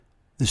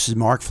This is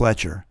Mark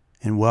Fletcher,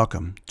 and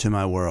welcome to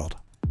my world.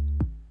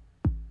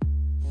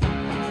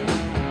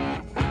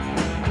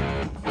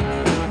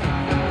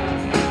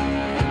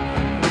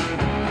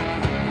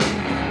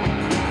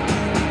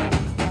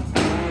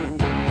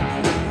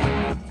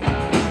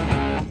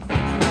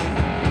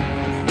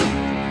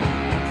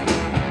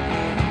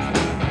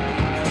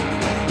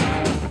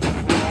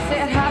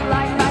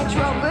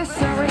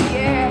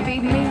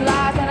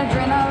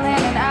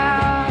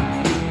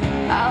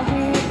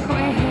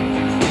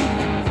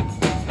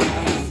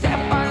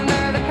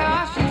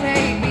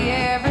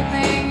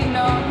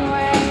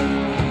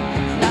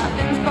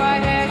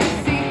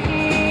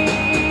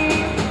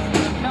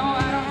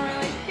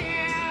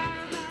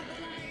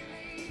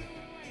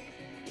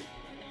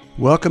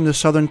 Welcome to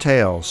Southern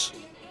Tales,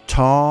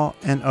 tall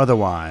and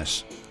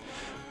otherwise.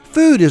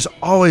 Food has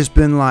always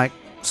been like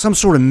some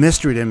sort of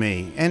mystery to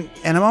me, and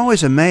I'm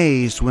always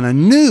amazed when a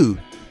new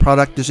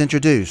product is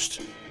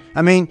introduced.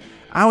 I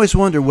always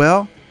wonder,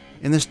 well,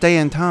 in this day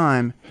and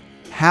time,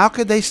 how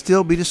could they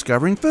still be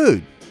discovering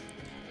food?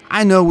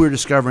 I know we're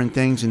discovering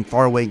things in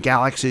faraway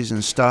galaxies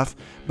and stuff,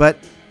 but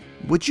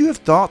would you have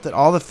thought that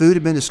all the food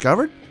had been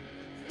discovered?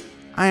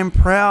 I am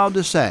proud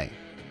to say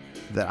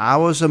that I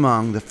was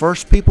among the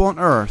first people on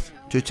Earth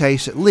to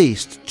taste at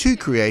least two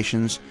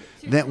creations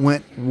that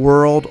went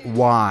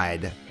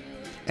worldwide.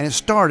 And it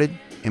started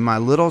in my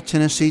little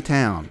Tennessee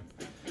town,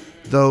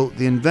 though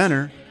the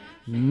inventor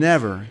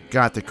never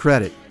got the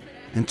credit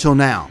until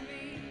now.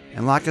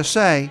 And like I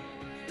say,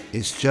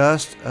 it's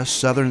just a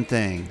Southern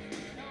thing.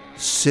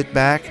 Sit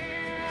back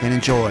and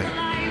enjoy.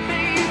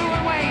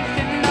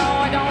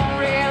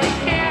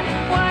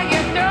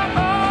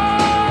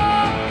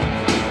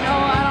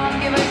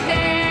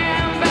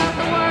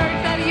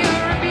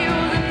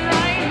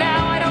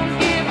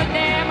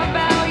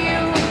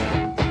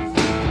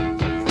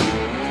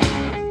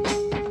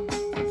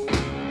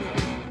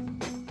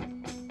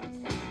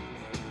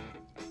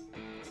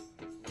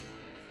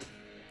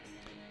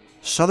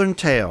 Southern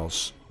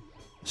Tales,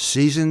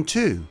 Season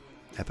 2,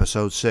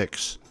 Episode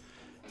 6,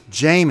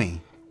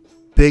 Jamie,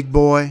 Big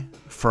Boy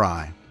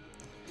Fry.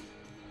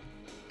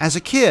 As a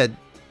kid,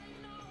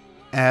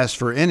 as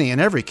for any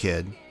and every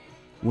kid,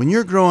 when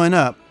you're growing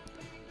up,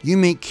 you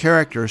meet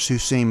characters who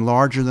seem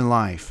larger than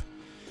life.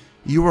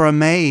 You are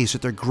amazed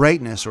at their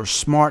greatness or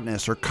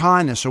smartness or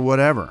kindness or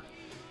whatever.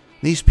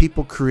 These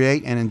people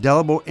create an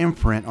indelible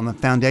imprint on the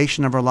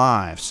foundation of our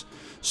lives.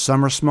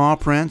 Some are small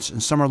prints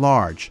and some are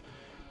large,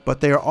 but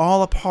they are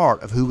all a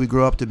part of who we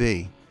grow up to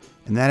be,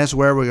 and that is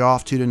where we're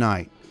off to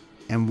tonight.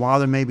 And while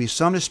there may be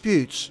some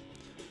disputes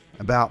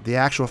about the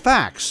actual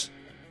facts,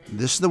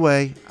 this is the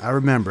way I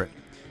remember it.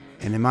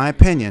 And in my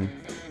opinion,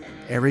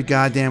 every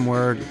goddamn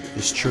word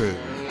is true.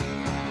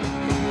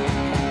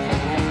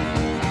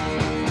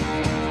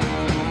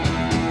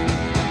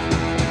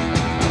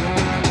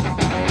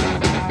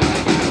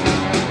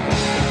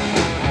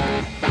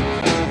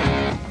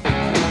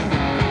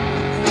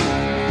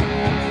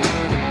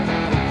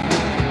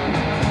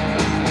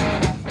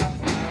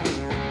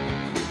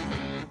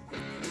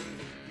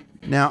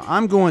 Now,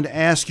 I'm going to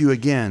ask you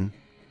again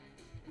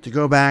to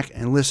go back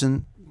and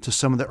listen to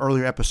some of the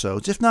earlier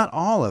episodes, if not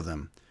all of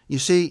them. You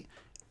see,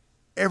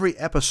 every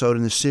episode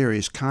in the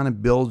series kind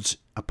of builds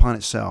upon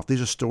itself. These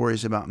are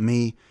stories about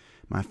me,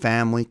 my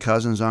family,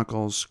 cousins,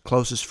 uncles,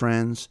 closest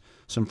friends,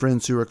 some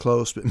friends who are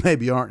close but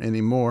maybe aren't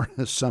anymore,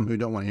 some who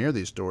don't want to hear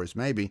these stories,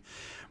 maybe.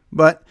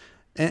 But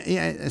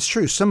yeah, it's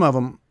true, some of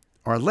them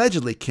are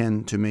allegedly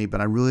kin to me, but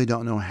I really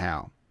don't know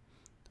how.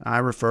 I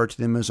refer to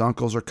them as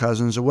uncles or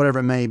cousins or whatever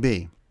it may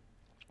be.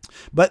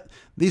 But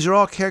these are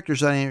all characters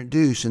that I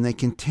introduce, and they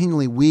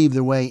continually weave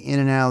their way in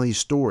and out of these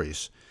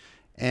stories.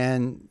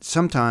 And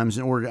sometimes,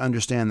 in order to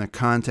understand the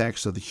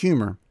context of the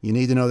humor, you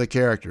need to know the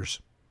characters.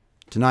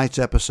 Tonight's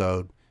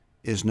episode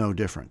is no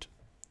different.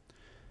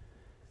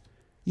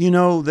 You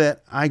know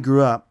that I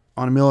grew up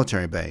on a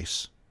military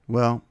base.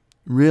 Well,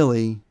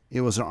 really,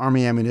 it was an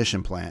Army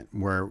ammunition plant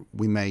where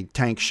we made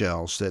tank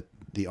shells that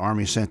the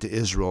Army sent to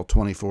Israel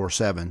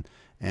 24/7,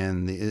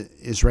 and the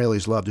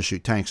Israelis love to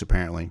shoot tanks,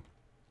 apparently.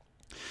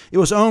 It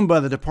was owned by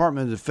the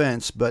Department of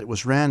Defense, but it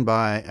was ran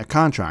by a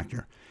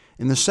contractor.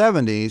 In the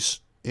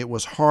 70s, it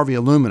was Harvey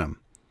Aluminum,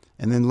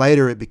 and then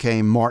later it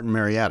became Martin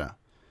Marietta.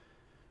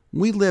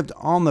 We lived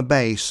on the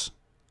base,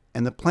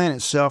 and the plant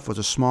itself was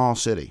a small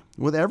city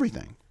with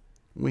everything.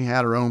 We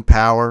had our own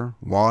power,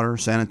 water,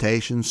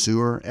 sanitation,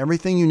 sewer,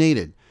 everything you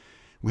needed.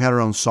 We had our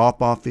own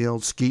softball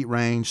field, skeet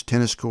range,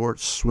 tennis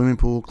courts, swimming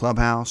pool,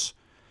 clubhouse,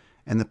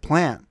 and the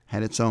plant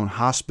had its own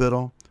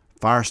hospital,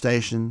 fire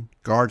station,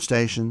 guard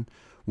station,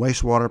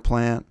 wastewater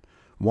plant,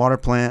 water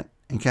plant,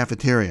 and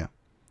cafeteria.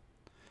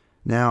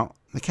 Now,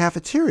 the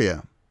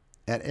cafeteria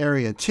at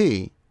Area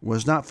T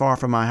was not far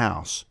from my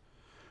house.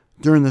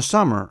 During the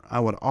summer, I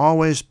would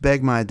always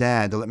beg my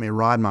dad to let me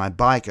ride my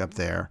bike up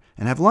there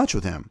and have lunch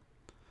with him.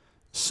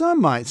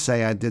 Some might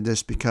say I did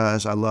this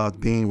because I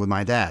loved being with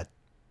my dad.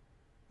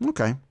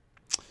 Okay.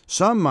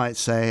 Some might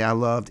say I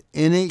loved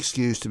any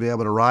excuse to be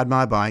able to ride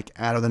my bike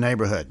out of the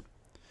neighborhood.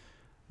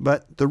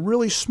 But the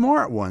really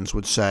smart ones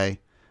would say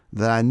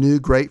that I knew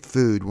great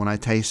food when I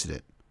tasted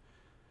it.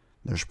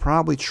 There's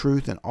probably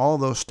truth in all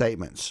those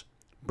statements,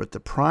 but the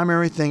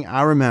primary thing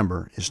I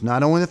remember is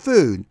not only the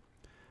food,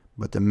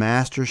 but the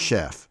master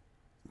chef,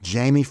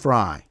 Jamie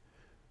Fry,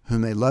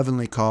 whom they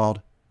lovingly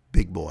called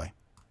Big Boy.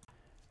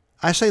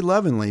 I say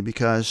lovingly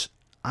because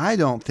I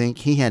don't think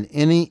he had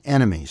any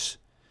enemies.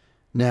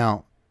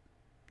 Now,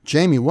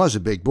 Jamie was a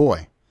big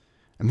boy.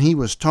 I mean, he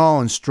was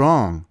tall and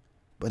strong,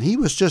 but he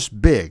was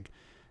just big.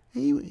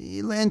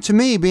 And to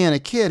me, being a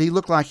kid, he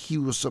looked like he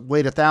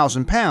weighed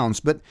 1,000 pounds,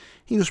 but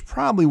he was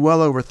probably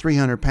well over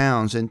 300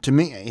 pounds. And to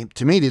me, he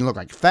didn't look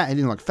like fat. He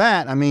didn't look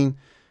fat. I mean,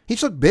 he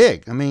just looked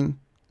big. I mean,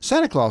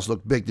 Santa Claus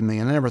looked big to me,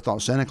 and I never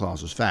thought Santa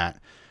Claus was fat.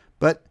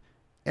 But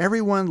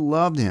everyone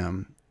loved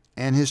him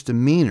and his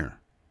demeanor,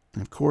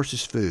 and of course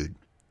his food.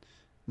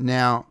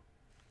 Now,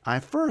 I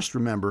first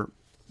remember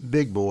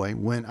Big Boy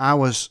when I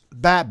was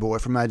bat boy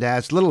for my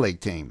dad's Little League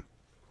team.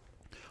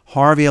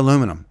 Harvey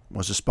Aluminum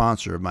was the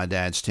sponsor of my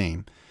dad's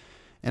team.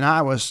 And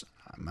I was,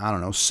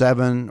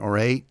 7 or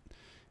 8.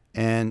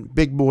 And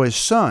Big Boy's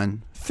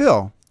son,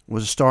 Phil,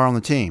 was a star on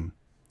the team.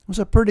 It was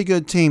a pretty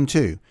good team,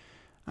 too.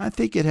 I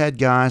think it had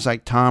guys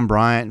like Tom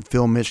Bryant,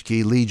 Phil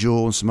Mitchkey, Lee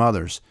Jewell, and some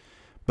others.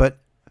 But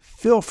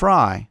Phil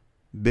Fry,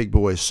 Big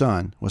Boy's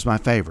son, was my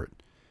favorite.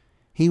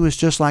 He was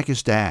just like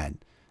his dad.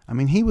 I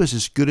mean, he was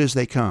as good as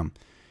they come.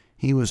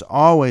 He was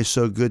always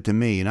so good to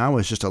me, and I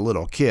was just a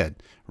little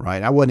kid,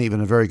 right? I wasn't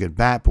even a very good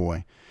bat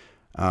boy.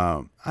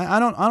 I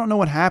don't know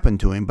what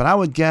happened to him, but I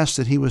would guess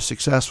that he was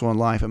successful in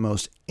life at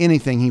most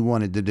anything he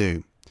wanted to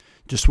do.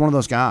 Just one of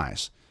those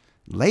guys.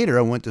 Later,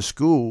 I went to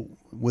school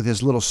with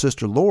his little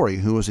sister Lori,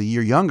 who was a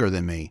year younger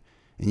than me.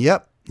 And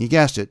yep, you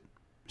guessed it.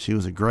 She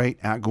was a great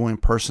outgoing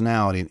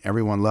personality, and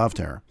everyone loved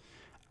her.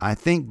 I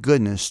think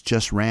goodness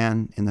just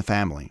ran in the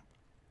family.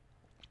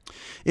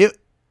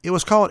 It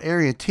was called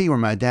Area T where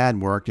my dad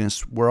worked, and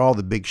it's where all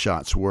the big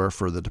shots were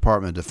for the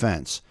Department of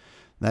Defense.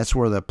 That's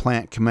where the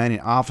plant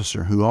commanding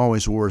officer, who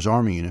always wore his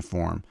Army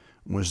uniform,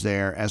 was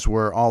there, as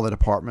were all the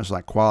departments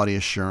like quality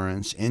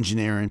assurance,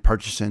 engineering,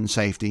 purchasing,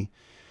 safety.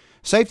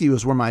 Safety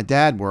was where my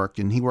dad worked,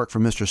 and he worked for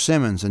Mr.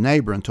 Simmons, a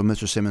neighbor, until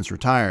Mr. Simmons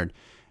retired,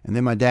 and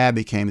then my dad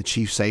became the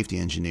chief safety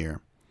engineer.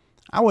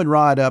 I would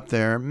ride up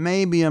there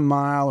maybe a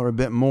mile or a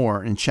bit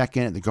more and check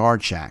in at the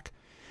guard shack.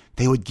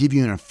 They would give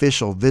you an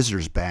official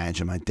visitor's badge,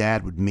 and my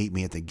dad would meet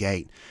me at the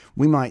gate.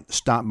 We might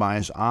stop by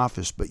his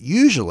office, but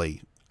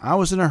usually I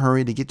was in a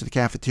hurry to get to the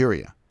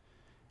cafeteria,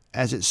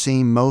 as it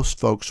seemed most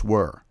folks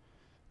were.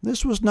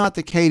 This was not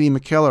the Katie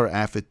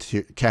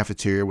McKellar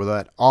cafeteria with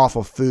that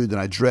awful food that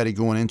I dreaded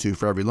going into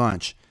for every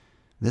lunch.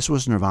 This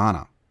was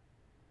Nirvana.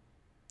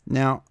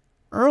 Now,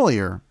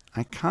 earlier,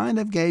 I kind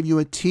of gave you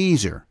a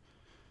teaser,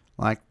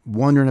 like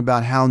wondering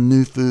about how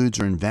new foods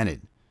are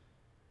invented.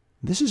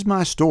 This is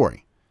my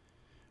story.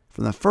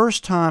 From the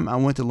first time I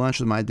went to lunch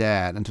with my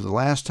dad until the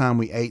last time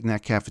we ate in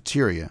that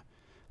cafeteria,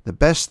 the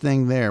best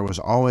thing there was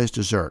always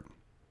dessert.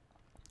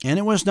 And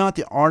it was not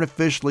the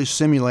artificially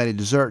simulated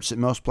desserts that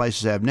most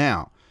places have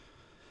now.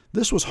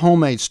 This was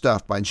homemade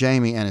stuff by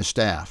Jamie and his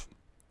staff.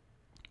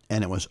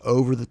 And it was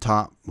over the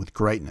top with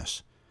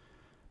greatness.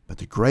 But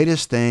the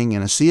greatest thing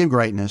in a sea of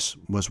greatness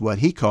was what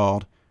he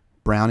called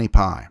brownie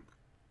pie.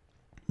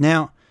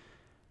 Now,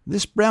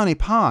 this brownie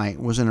pie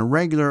was an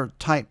irregular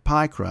tight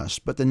pie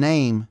crust, but the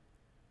name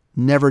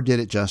never did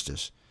it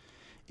justice.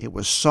 It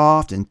was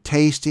soft and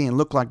tasty and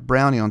looked like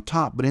brownie on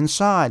top, but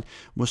inside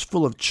was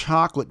full of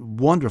chocolate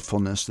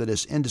wonderfulness that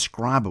is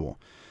indescribable.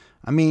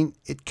 I mean,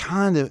 it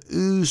kind of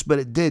oozed, but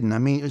it didn't. I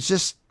mean, it's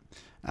just,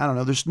 I don't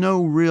know, there's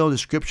no real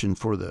description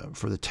for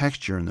the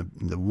texture and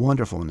the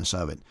wonderfulness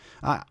of it.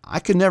 I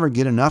could never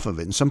get enough of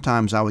it, and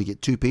sometimes I would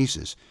get 2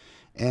 pieces.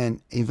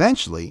 And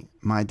eventually,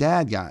 my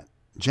dad got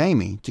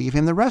Jamie to give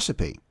him the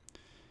recipe.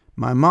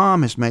 My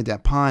mom has made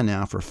that pie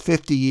now for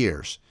 50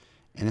 years.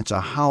 And it's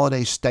a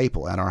holiday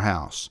staple at our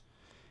house.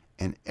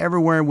 And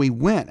everywhere we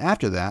went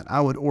after that, I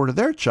would order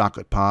their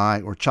chocolate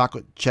pie or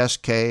chocolate chess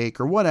cake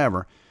or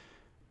whatever.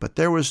 But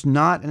there was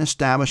not an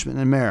establishment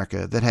in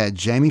America that had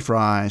Jamie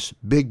Fry's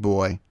Big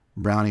Boy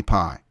brownie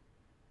pie.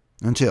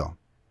 Until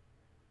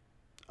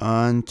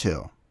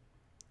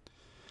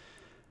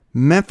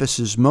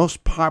Memphis's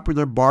most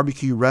popular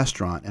barbecue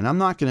restaurant, and I'm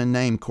not going to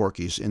name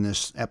Corky's in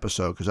this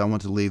episode because I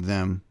want to leave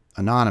them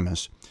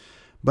anonymous,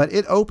 but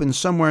it opened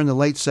somewhere in the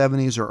late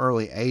 70s or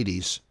early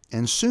 80s,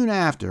 and soon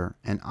after,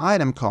 an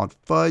item called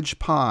fudge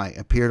pie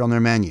appeared on their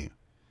menu.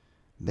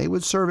 They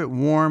would serve it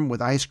warm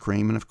with ice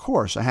cream, and of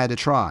course, I had to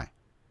try.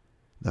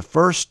 The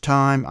first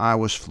time I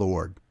was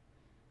floored.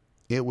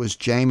 It was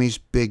Jamie's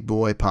Big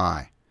Boy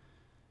pie.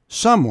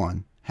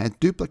 Someone had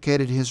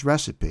duplicated his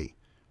recipe,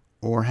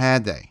 or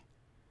had they?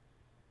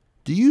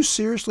 Do you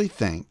seriously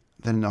think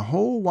that in the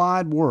whole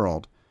wide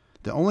world,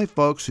 the only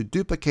folks who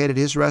duplicated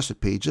his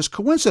recipe just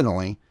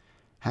coincidentally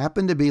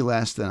happened to be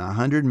less than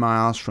 100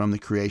 miles from the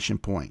creation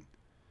point?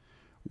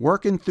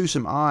 Working through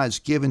some odds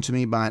given to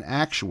me by an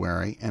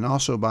actuary and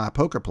also by a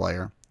poker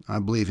player, I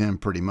believe him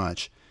pretty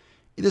much,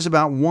 it is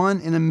about 1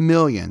 in a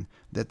million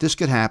that this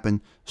could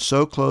happen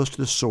so close to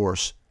the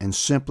source and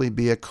simply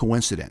be a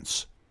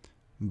coincidence.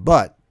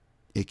 But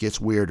it gets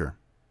weirder.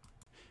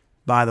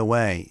 By the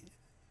way,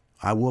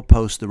 I will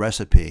post the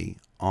recipe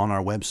on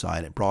our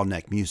website at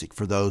Broadneck Music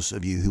for those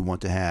of you who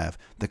want to have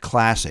the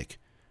classic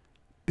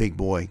Big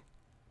Boy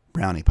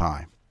brownie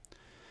pie.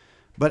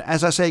 But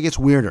as I say, it gets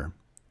weirder.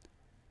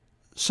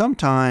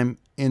 Sometime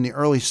in the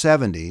early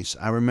 70s,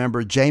 I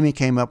remember Jamie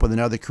came up with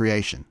another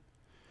creation.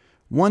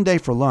 One day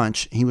for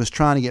lunch, he was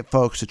trying to get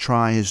folks to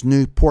try his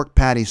new pork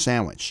patty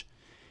sandwich.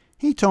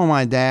 He told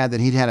my dad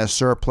that he'd had a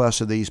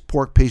surplus of these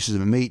pork pieces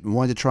of meat and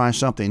wanted to try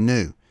something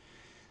new.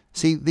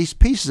 See, these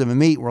pieces of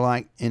meat were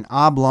like in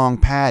oblong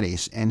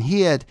patties, and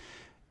he had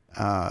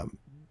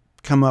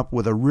come up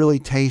with a really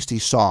tasty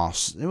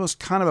sauce. It was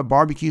kind of a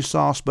barbecue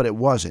sauce, but it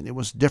wasn't. It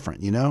was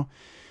different, you know?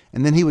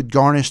 And then he would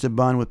garnish the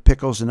bun with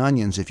pickles and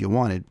onions if you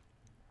wanted.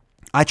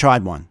 I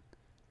tried one.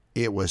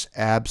 It was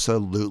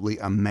absolutely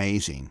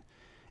amazing.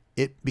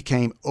 It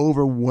became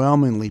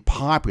overwhelmingly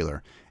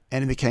popular,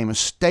 and it became a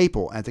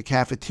staple at the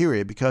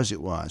cafeteria because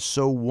it was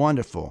so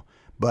wonderful.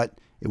 But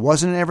it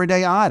wasn't an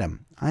everyday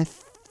item. I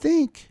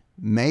think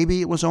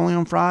maybe it was only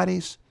on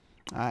Fridays.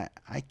 I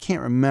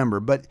can't remember,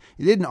 but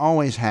it didn't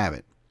always have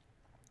it.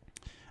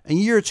 A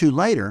year or two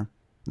later,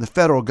 the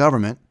federal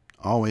government,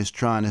 always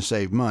trying to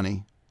save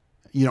money,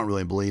 you don't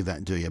really believe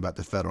that, do you, about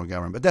the federal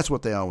government, but that's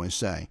what they always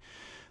say.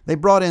 They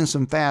brought in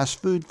some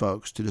fast food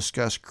folks to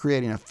discuss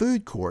creating a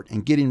food court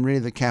and getting rid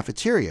of the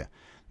cafeteria.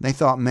 They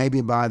thought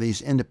maybe by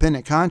these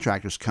independent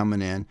contractors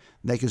coming in,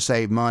 they could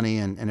save money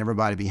and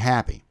everybody be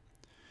happy.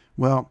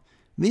 Well,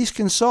 these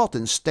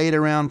consultants stayed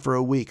around for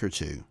a week or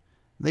two.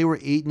 They were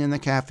eating in the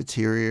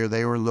cafeteria,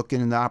 they were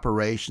looking into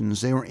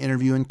operations, they were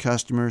interviewing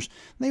customers,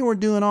 they were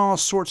doing all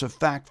sorts of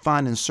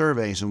fact-finding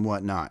surveys and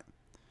whatnot.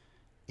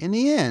 In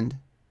the end,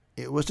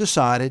 it was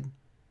decided,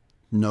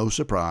 no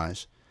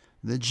surprise,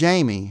 that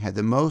Jamie had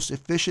the most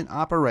efficient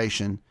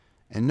operation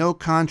and no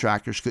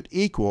contractors could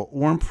equal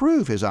or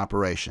improve his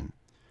operation.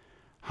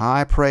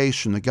 High praise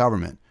from the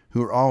government,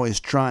 who are always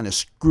trying to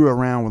screw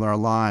around with our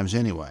lives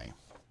anyway.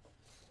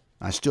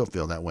 I still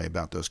feel that way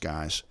about those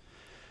guys.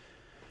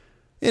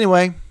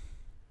 Anyway,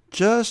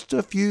 just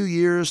a few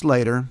years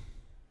later,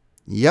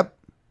 yep,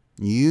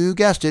 you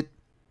guessed it,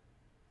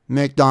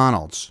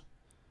 McDonald's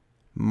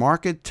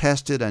market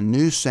tested a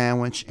new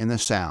sandwich in the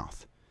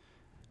South.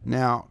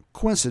 Now,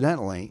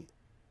 coincidentally,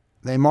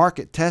 they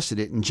market tested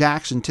it in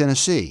Jackson,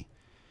 Tennessee.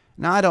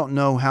 Now, I don't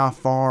know how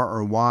far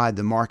or wide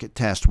the market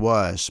test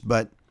was,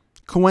 but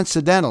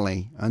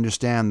coincidentally,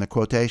 understand the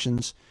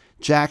quotations,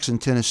 Jackson,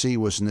 Tennessee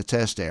was in the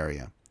test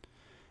area.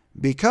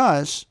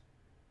 Because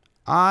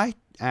I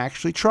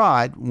actually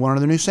tried one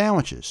of the new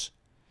sandwiches.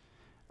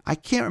 I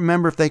can't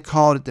remember if they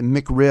called it the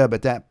McRib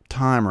at that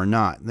time or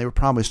not. They were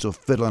probably still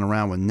fiddling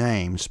around with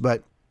names,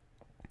 but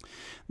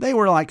they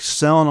were like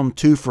selling them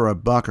two for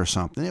 $1 or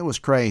something. It was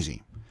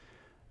crazy.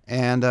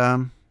 And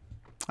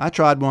I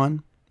tried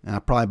one, and I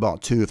probably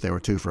bought two if they were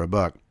two for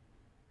 $1.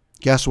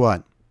 Guess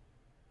what?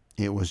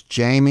 It was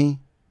Jamie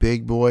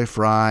Big Boy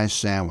Fry's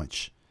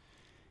sandwich.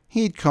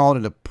 He'd called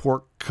it a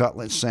pork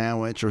cutlet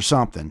sandwich or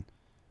something.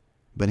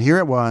 But here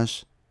it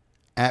was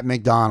at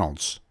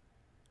McDonald's.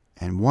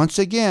 And once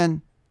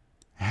again,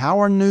 how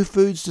are new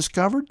foods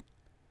discovered?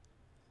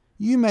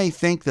 You may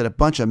think that a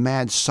bunch of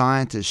mad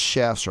scientist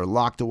chefs are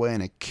locked away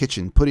in a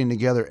kitchen putting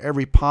together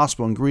every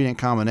possible ingredient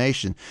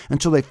combination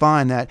until they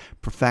find that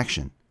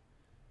perfection.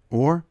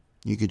 Or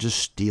you could just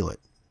steal it.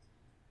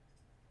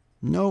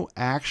 No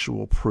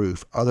actual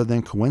proof other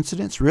than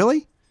coincidence,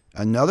 really?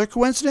 Another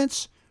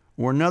coincidence?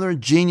 Or another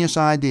genius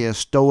idea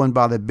stolen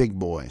by the big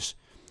boys?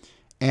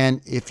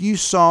 And if you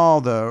saw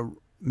the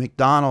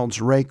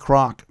McDonald's Ray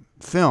Kroc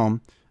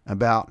film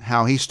about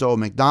how he stole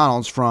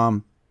McDonald's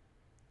from,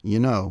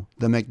 the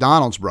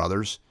McDonald's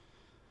brothers,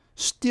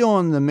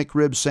 stealing the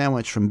McRib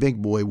sandwich from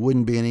Big Boy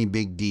wouldn't be any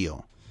big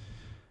deal.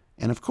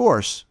 And of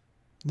course,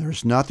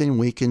 there's nothing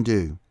we can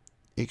do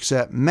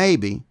except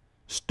maybe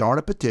start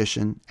a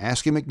petition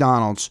asking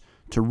McDonald's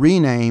to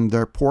rename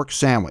their pork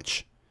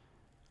sandwich.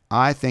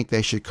 I think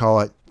they should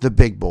call it the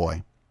Big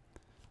Boy.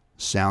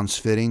 Sounds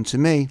fitting to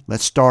me.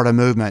 Let's start a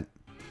movement.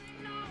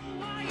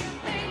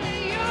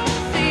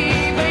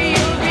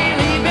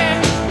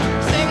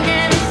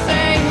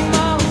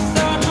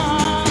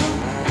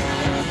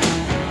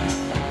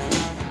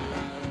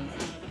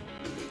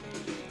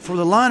 For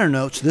the liner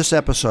notes of this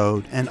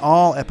episode and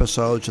all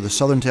episodes of the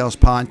Southern Tales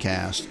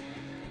podcast,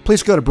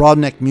 please go to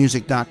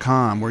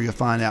broadneckmusic.com where you'll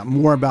find out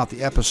more about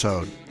the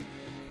episode.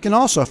 You can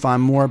also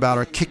find more about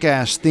our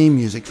kick-ass theme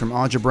music from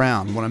Audra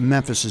Brown, one of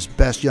Memphis's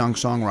best young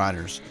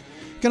songwriters.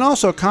 You can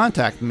also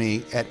contact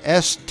me at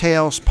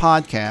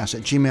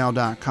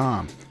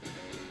stalespodcast@gmail.com.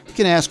 You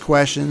can ask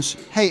questions,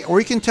 or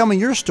you can tell me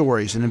your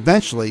stories, and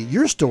eventually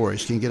your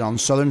stories can get on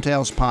Southern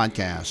Tales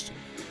podcast.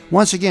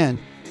 Once again,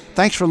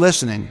 thanks for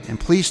listening, and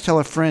please tell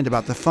a friend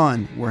about the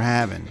fun we're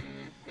having.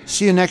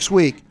 See you next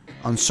week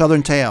on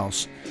Southern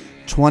Tales,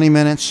 20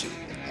 minutes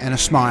and a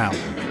smile.